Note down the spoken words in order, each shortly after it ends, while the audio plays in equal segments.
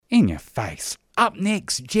In your face. Up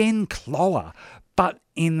next, Jen Cloher. But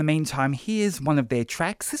in the meantime, here's one of their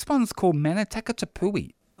tracks. This one's called Manataka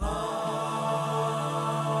Tapui.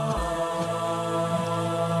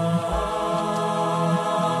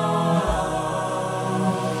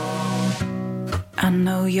 I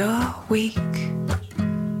know you're weak.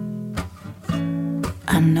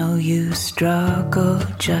 I know you struggle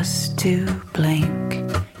just to blink.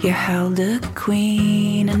 You held a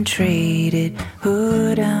queen and traded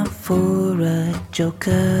hood out for a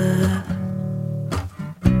joker.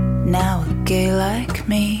 Now a gay like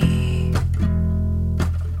me,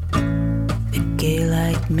 a gay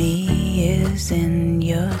like me is in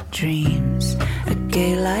your dreams. A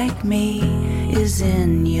gay like me is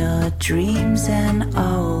in your dreams and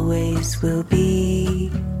always will be.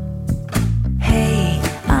 Hey,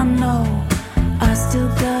 I know I still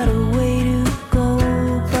got a way to go,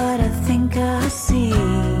 but I think I see.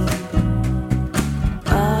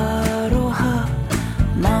 Aroha,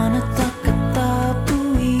 manataka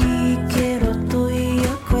tapui, kero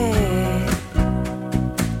toia koe.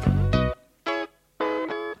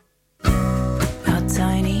 Our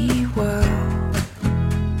tiny world,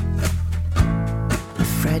 a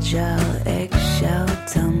fragile eggshell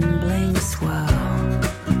tumbling swirl,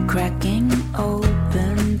 cracking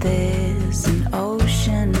open, there's an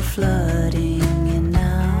ocean flooding in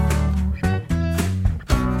out.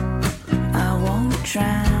 I won't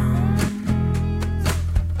drown,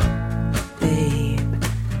 babe,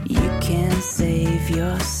 you can save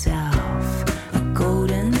yourself. A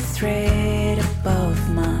golden thread above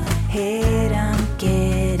my head, I'm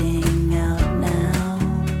getting out now.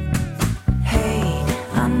 Hey,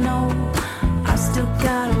 I know I still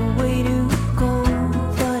got a way to go,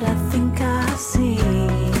 but I think I see.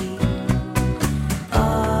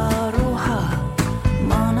 Aroha,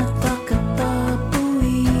 manataka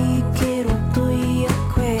tapui, kero toia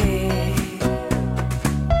koe.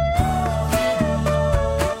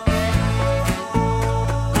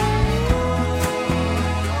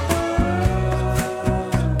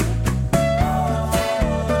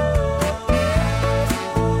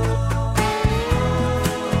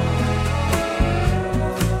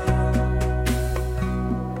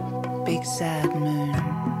 Big sad moon,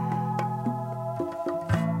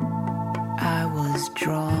 I was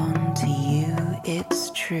drawn to you, it's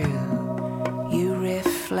true. You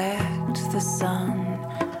reflect the sun,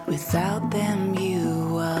 without them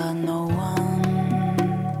you are no one.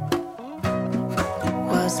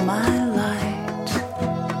 Was my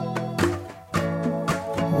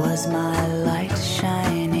light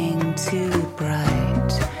shining too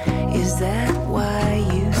bright? Is that why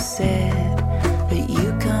you said that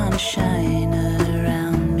you can't shine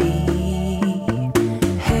around me?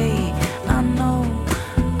 Hey, I know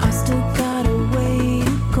I still got a way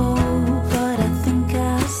to go, but I think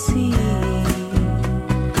I see.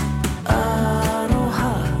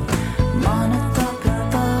 Aroha, manataka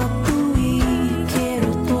tapui,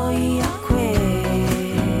 kero toia koe.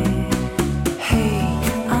 Hey,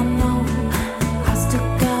 I know I still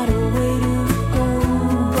got a way to go,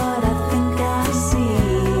 but I think I see.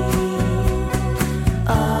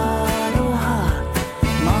 Aroha,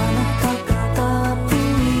 manataka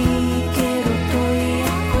tapui, kero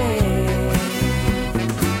toia koe.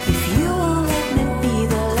 If you won't let me be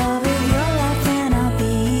the love of your life, then I'll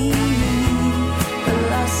be the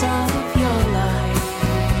loss of your life.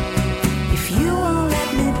 If you won't let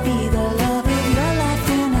me be the love of your life,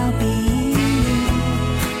 then I'll be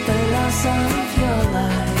the loss of your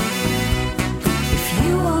life. If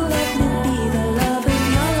you won't let me be the love of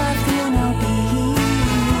your life, then I'll be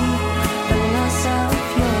the loss of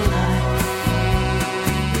your life.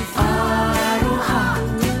 Aroha,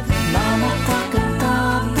 manataka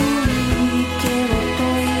tapui, kero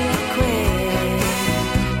toia koe.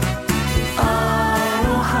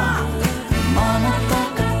 Aroha,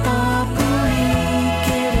 manataka tapui,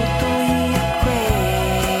 kero toia koe.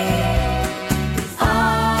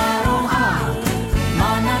 Aroha,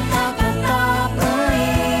 manataka tapui,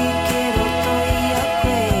 kero toia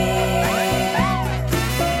koe.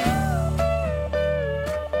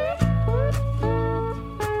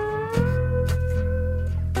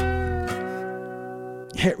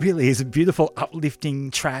 Yeah, it really is a beautiful,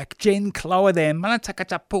 uplifting track. Jen Cloher there, Manataka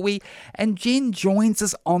Tapui, and Jen joins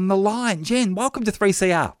us on the line. Jen, welcome to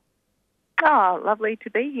 3CR. Oh, lovely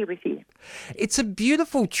to be here with you. It's a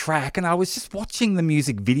beautiful track, and I was just watching the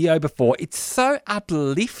music video before. It's so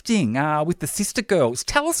uplifting with the Sister Girls.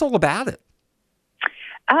 Tell us all about it.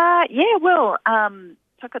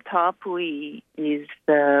 Takatapui is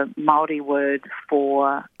the Māori word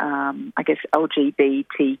for,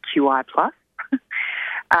 LGBTQI+.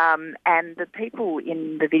 And the people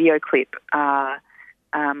in the video clip are,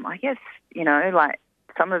 I guess, like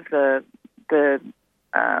some of the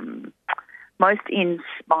most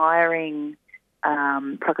inspiring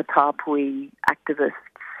Whakatapui activists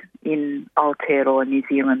in Aotearoa, New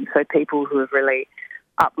Zealand. So people who have really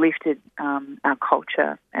uplifted our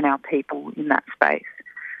culture and our people in that space.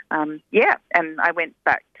 And I went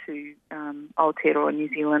back to Aotearoa, New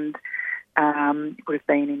Zealand. It would have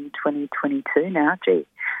been in 2022 now, to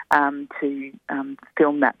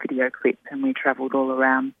film that video clip, and we travelled all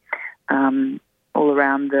around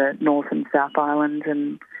the North and South Island,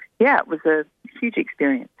 and it was a huge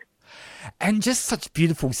experience. And just such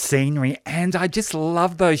beautiful scenery, and I just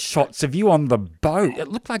love those shots of you on the boat. It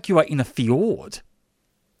looked like you were in a fjord.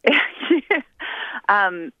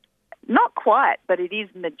 Not quite, but it is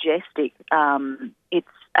majestic. It's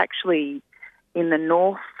actually in the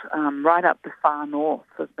north, right up the far north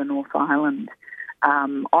of the North Island,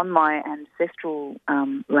 on my ancestral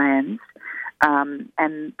lands,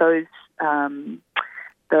 and those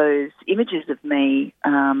images of me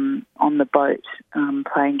on the boat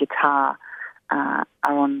playing guitar are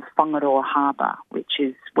on Whangaroa Harbour, which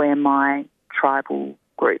is where my tribal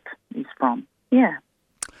group is from. Yeah.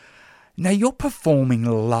 Now, you're performing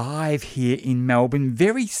live here in Melbourne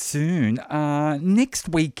very soon, next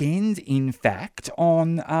weekend, in fact,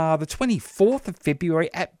 on the 24th of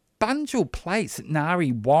February at Bunjil Place at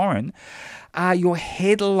Nari Warren. You're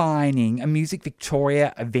headlining a Music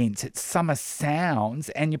Victoria event at Summer Sounds,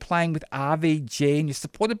 and you're playing with RVG, and you're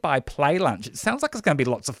supported by Play Lunch. It sounds like it's going to be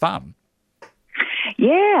lots of fun.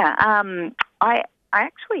 Yeah, I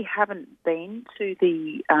actually haven't been to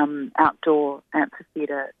the outdoor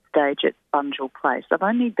amphitheatre stage at Bunjil Place. I've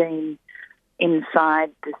only been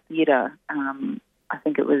inside the theatre. I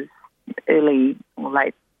think it was early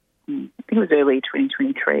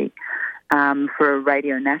 2023 for a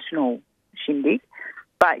Radio National shindig.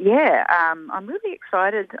 But I'm really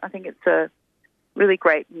excited. I think it's a really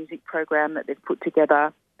great music program that they've put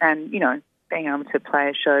together, and being able to play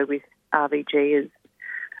a show with RVG is,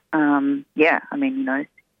 one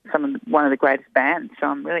of the greatest bands. So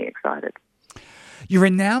I'm really excited. You're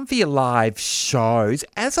renowned for your live shows.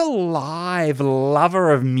 As a live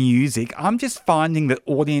lover of music, I'm just finding that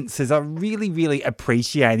audiences are really, really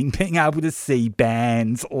appreciating being able to see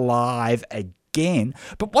bands live again.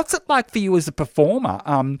 But what's it like for you as a performer,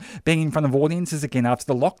 being in front of audiences again after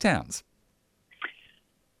the lockdowns?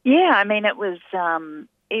 Yeah, I mean, it was,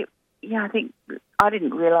 I think I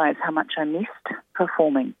didn't realise how much I missed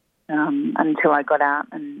performing until I got out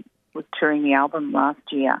and was touring the album last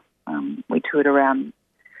year. We toured around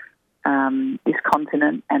this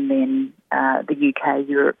continent, and then the UK,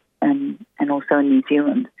 Europe, and also in New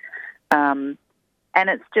Zealand. And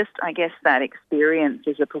it's just, I guess, that experience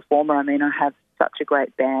as a performer. I mean, I have such a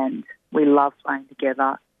great band. We love playing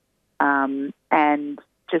together. And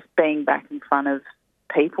just being back in front of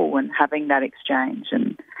people and having that exchange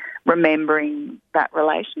and remembering that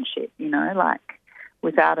relationship, like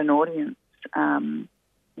without an audience,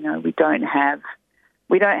 we don't have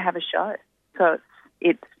a show. So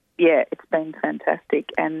it's been fantastic.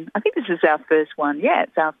 And I think this is our first one. Yeah,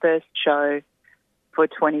 it's our first show for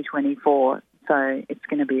 2024. So it's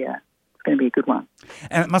going to be a good one.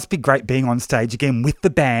 And it must be great being on stage again with the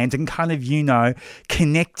band and kind of,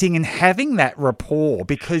 connecting and having that rapport,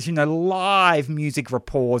 because, live music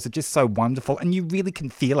rapports are just so wonderful, and you really can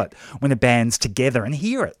feel it when a band's together and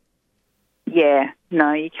hear it. Yeah,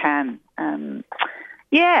 no, you can. And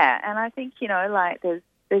I think,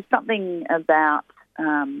 there's something about,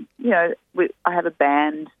 I have a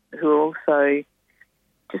band who are also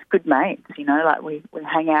just good mates, we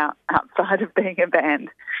hang out outside of being a band.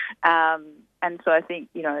 And so I think,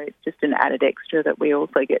 it's just an added extra that we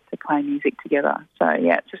also get to play music together. So,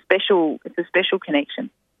 it's a special connection.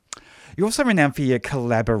 You're also renowned for your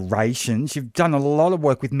collaborations. You've done a lot of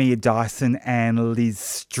work with Mia Dyson and Liz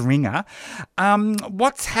Stringer.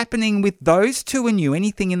 What's happening with those two and you?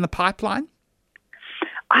 Anything in the pipeline?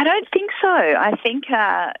 I don't think so. I think,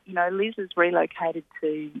 Liz has relocated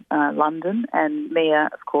to London, and Mia,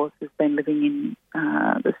 of course, has been living in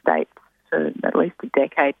the States for at least a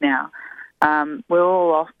decade now. We're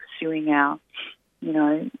all off pursuing our,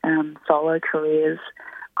 solo careers.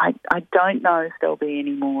 I don't know if there'll be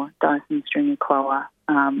any more Dyson Stringer Cloher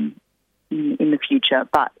in the future,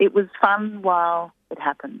 but it was fun while it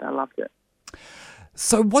happened. I loved it.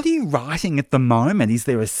 So what are you writing at the moment? Is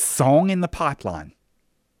there a song in the pipeline?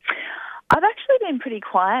 I've actually been pretty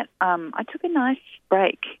quiet. I took a nice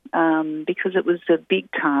break because it was a big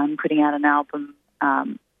time putting out an album.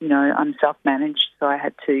 I'm self-managed, so I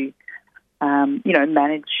had to,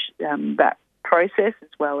 manage that process, as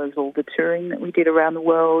well as all the touring that we did around the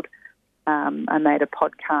world. I made a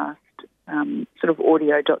podcast, sort of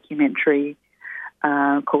audio documentary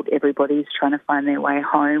called Everybody's Trying to Find Their Way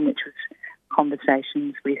Home, which was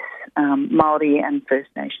conversations with Māori and First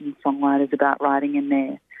Nations songwriters about writing in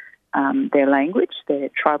their language, their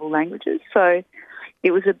tribal languages. So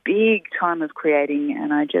it was a big time of creating,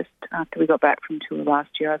 and I just, after we got back from tour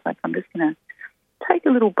last year, I was like, I'm just going to take a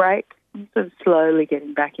little break. I'm sort of slowly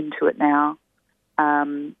getting back into it now.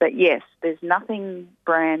 But yes, there's nothing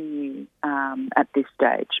brand new at this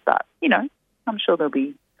stage, but, you know, I'm sure there'll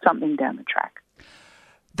be something down the track.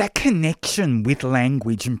 That connection with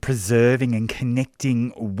language and preserving and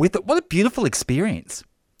connecting with it, what a beautiful experience.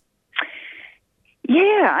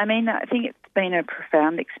 Yeah, I mean, I think it's been a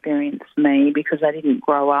profound experience for me because I didn't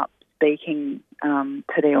grow up speaking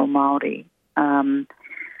Te Reo Māori.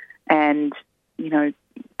 And, you know,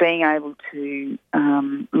 being able to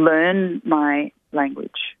learn my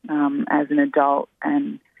language as an adult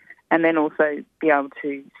and then also be able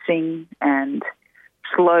to sing and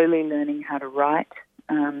slowly learning how to write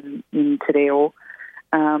in Te Reo.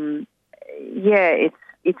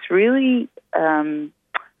 It's really...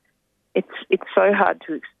 It's so hard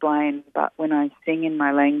to explain, but when I sing in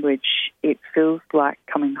my language, it feels like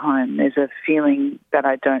coming home. There's a feeling that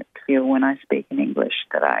I don't feel when I speak in English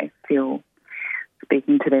that I feel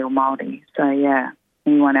speaking Te Reo Māori. So, yeah,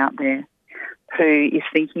 anyone out there who is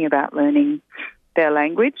thinking about learning their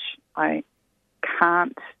language, I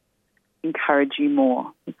can't encourage you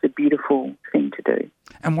more. It's a beautiful thing to do.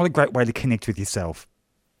 And what a great way to connect with yourself.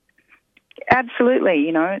 Absolutely.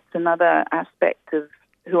 You know, it's another aspect of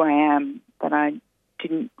who I am that I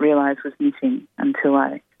didn't realise was missing until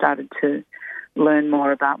I started to learn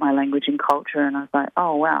more about my language and culture, and I was like,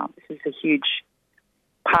 oh, wow, this is a huge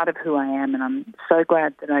part of who I am, and I'm so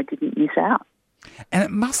glad that I didn't miss out. And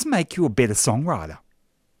it must make you a better songwriter.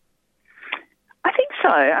 I think so.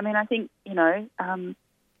 I mean, I think, you know,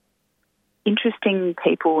 interesting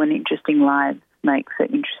people and interesting lives make for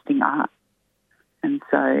interesting art. And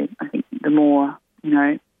so I think the more, you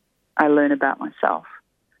know, I learn about myself,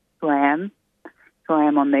 who I am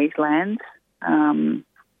on these lands,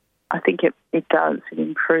 I think it does. It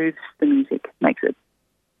improves the music,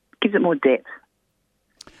 gives it more depth.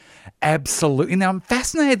 Absolutely. Now, I'm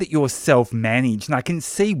fascinated that you're self-managed, and I can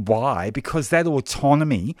see why, because that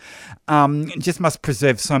autonomy just must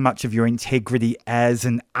preserve so much of your integrity as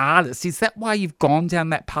an artist. Is that why you've gone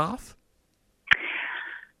down that path?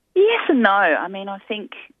 Yes and no. I mean, I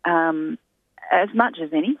think as much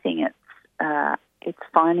as anything, it's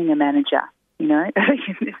finding a manager, you know.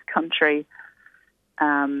 In this country,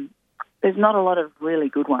 there's not a lot of really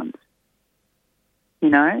good ones, you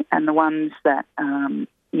know, and the ones that,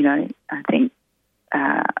 you know, I think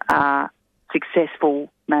are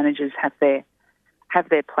successful managers have their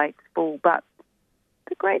plates full. But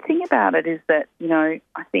the great thing about it is that, you know,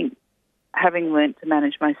 I think having learnt to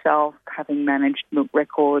manage myself, having managed Milk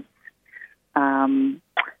Records,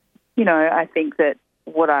 you know, I think that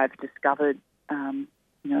what I've discovered,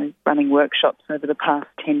 you know, running workshops over the past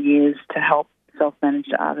 10 years to help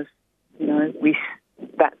self-managed artists, you know, with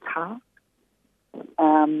that task,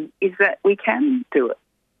 is that we can do it,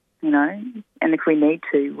 you know, and if we need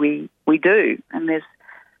to, we do. And there's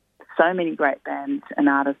so many great bands and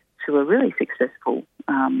artists who are really successful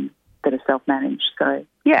that are self-managed. So,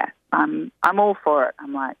 yeah, I'm all for it.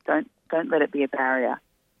 I'm like, don't let it be a barrier.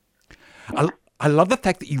 I love the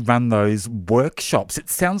fact that you run those workshops. It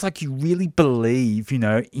sounds like you really believe, you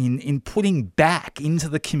know, in putting back into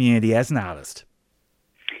the community as an artist.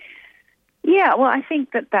 Yeah, well, I think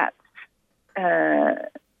that's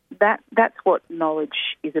what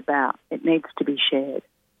knowledge is about. It needs to be shared.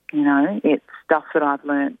 You know, it's stuff that I've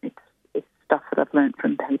learnt. It's stuff that I've learnt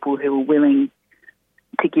from people who are willing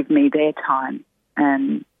to give me their time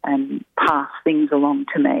and pass things along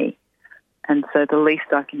to me. And so the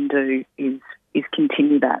least I can do is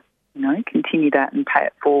continue that, you know, and pay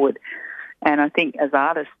it forward. And I think as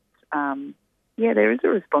artists, there is a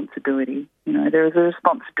responsibility. You know, there is a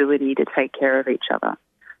responsibility to take care of each other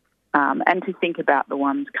and to think about the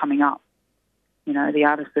ones coming up. You know, the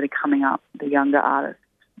artists that are coming up, the younger artists.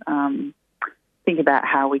 Think about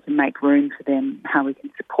how we can make room for them, how we can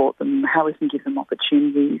support them, how we can give them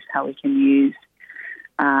opportunities, how we can use,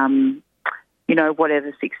 you know,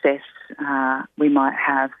 whatever success we might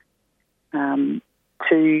have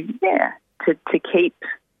to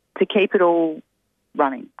keep it all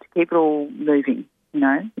running, to keep it all moving. You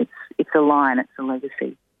know, it's a line, it's a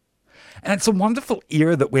legacy. And it's a wonderful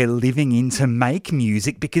era that we're living in to make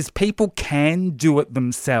music because people can do it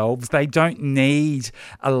themselves. They don't need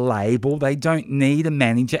a label. They don't need a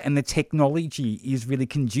manager. And the technology is really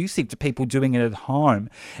conducive to people doing it at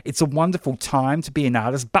home. It's a wonderful time to be an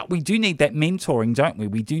artist, but we do need that mentoring, don't we?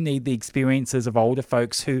 We do need the experiences of older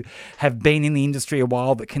folks who have been in the industry a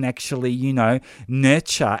while that can actually,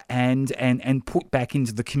 nurture and put back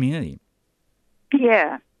into the community.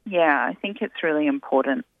 Yeah, I think it's really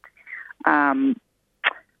important. I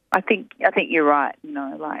think you're right.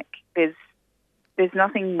 There's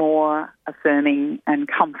nothing more affirming and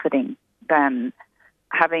comforting than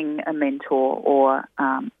having a mentor or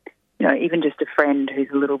even just a friend who's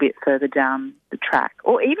a little bit further down the track,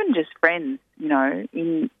 or even just friends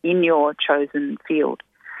in your chosen field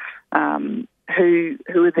who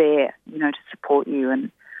are there to support you.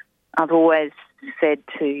 And I've always said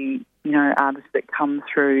to artists that come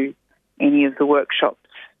through any of the workshops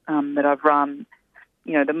that I've run,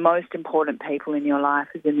 the most important people in your life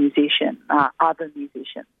as a musician are other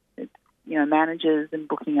musicians. It's, managers and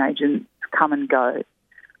booking agents come and go,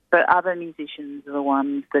 but other musicians are the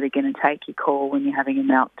ones that are going to take your call when you're having a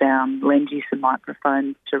meltdown, lend you some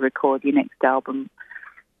microphones to record your next album,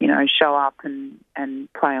 show up and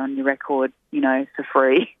play on your record, for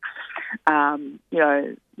free.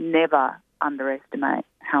 Never underestimate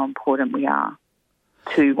how important we are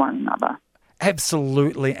to one another.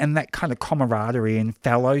 Absolutely, and that kind of camaraderie and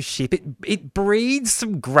fellowship, it breeds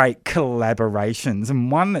some great collaborations,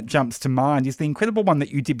 and one that jumps to mind is the incredible one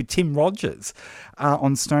that you did with Tim Rogers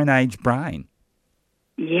on Stone Age Brain.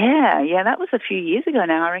 Yeah, that was a few years ago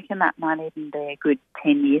now. I reckon that might even be a good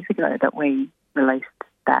 10 years ago that we released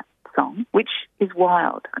that song, which is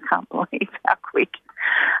wild. I can't believe how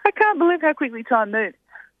quickly time moves.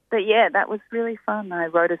 But yeah, that was really fun. I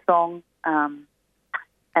wrote a song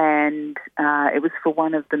and it was for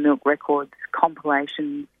one of the Milk Records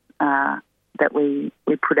compilations that we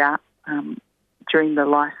put out during the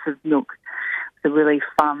life of Milk. It's a really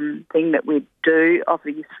fun thing that we'd do.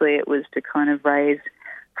 Obviously, it was to kind of raise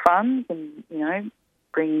funds and,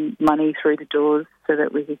 bring money through the doors so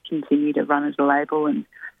that we could continue to run as a label and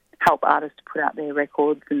help artists put out their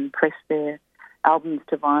records and press their albums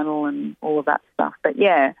to vinyl and all of that stuff. But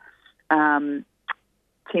yeah, Tim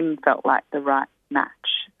felt like the right match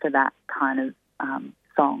for that kind of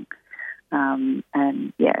song. And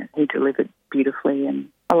yeah, he delivered beautifully. And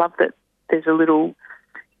I love that there's a little,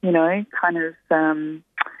 kind of,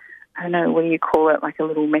 I don't know, what do you call it, like a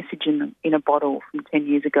little message in a bottle from 10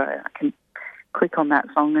 years ago. I can click on that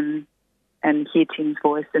song and hear Tim's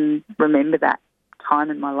voice and remember that time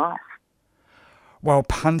in my life. Well,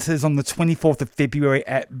 punters on the 24th of February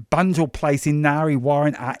at Bunjil Place in Nari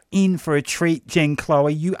Warren are in for a treat. Jen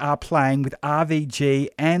Cloher, you are playing with RVG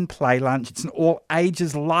and Play Lunch. It's an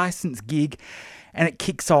all-ages licensed gig and it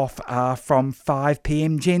kicks off from 5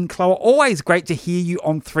 p.m. Jen Cloher, always great to hear you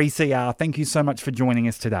on 3CR. Thank you so much for joining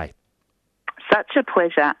us today. Such a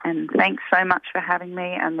pleasure, and thanks so much for having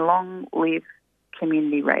me, and long live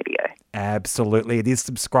community radio. Absolutely. It is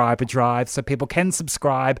Subscriber Drive, so people can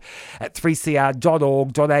subscribe at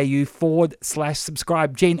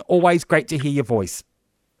 3cr.org.au/subscribe. Jen, always great to hear your voice.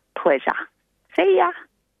 Pleasure. See ya.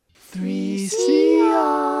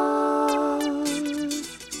 3CR.